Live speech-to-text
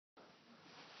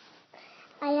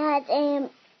had,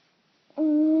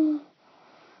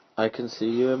 I can see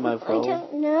you in my phone. I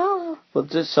don't know. But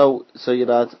just so you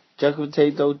had jacket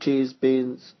potato, cheese,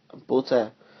 beans,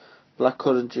 butter,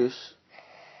 blackcurrant juice,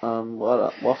 and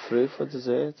what fruit for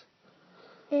dessert?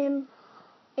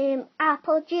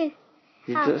 Apple juice.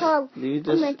 You Apple. just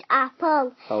I meant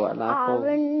apple. Oh, an apple.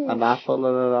 Orange. An apple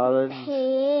and an orange.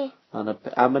 Pear. And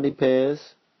how many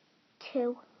pears?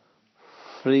 2.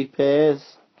 3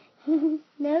 pears.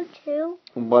 No, 2.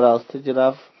 And what else did you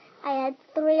have? I had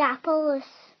 3 apples.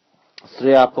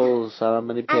 3 apples. And how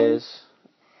many pears?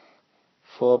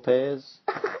 4 pears.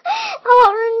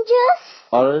 Oranges.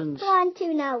 Orange. 1,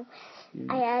 2, no.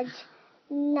 I had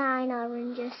 9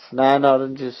 oranges. 9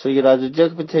 oranges. So you had a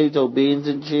jacket potato, beans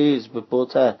and cheese with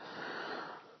butter,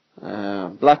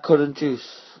 blackcurrant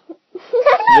juice.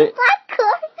 Blackcurrant.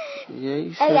 Yeah,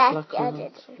 you said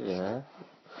blackcurrant. Yeah.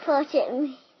 Put it in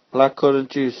me. Blackcurrant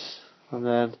juice. And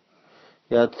then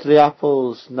you had 3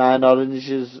 apples, 9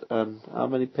 oranges, and how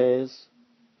many pears?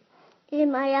 I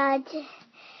had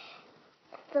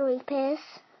 3 pears.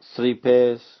 3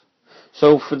 pears.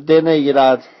 So for dinner you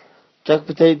had jacket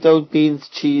potato, beans,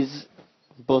 cheese,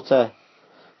 butter,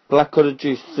 blackcurrant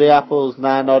juice, 3 apples,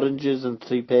 9 oranges, and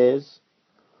 3 pears.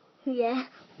 Yeah.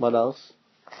 What else?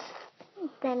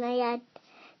 Then I had.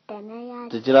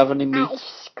 Did you have any meat?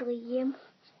 Ice cream.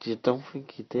 You don't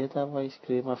think you did have ice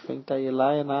cream? I think that you're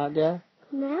lying, aren't you?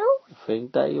 No. I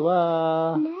think that you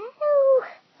are. No.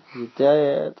 You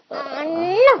did.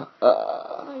 No.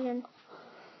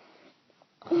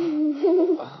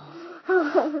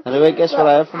 Anyway, guess what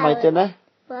I had for my dinner?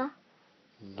 What?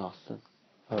 Nothing.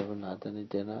 I haven't had any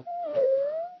dinner.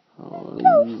 Why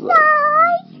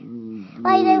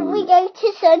don't we go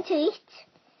to Sun to eat?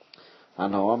 I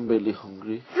know, I'm really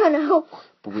hungry. I know.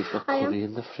 But we've got curry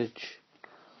in the fridge.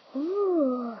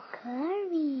 Ooh,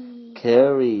 curry.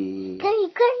 Curry. Curry,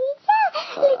 yeah.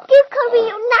 Let's do curry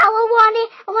now. I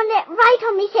want it right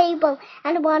on my table.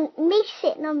 And I want me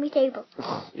sitting on my table.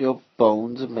 Your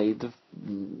bones are made of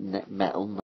metal.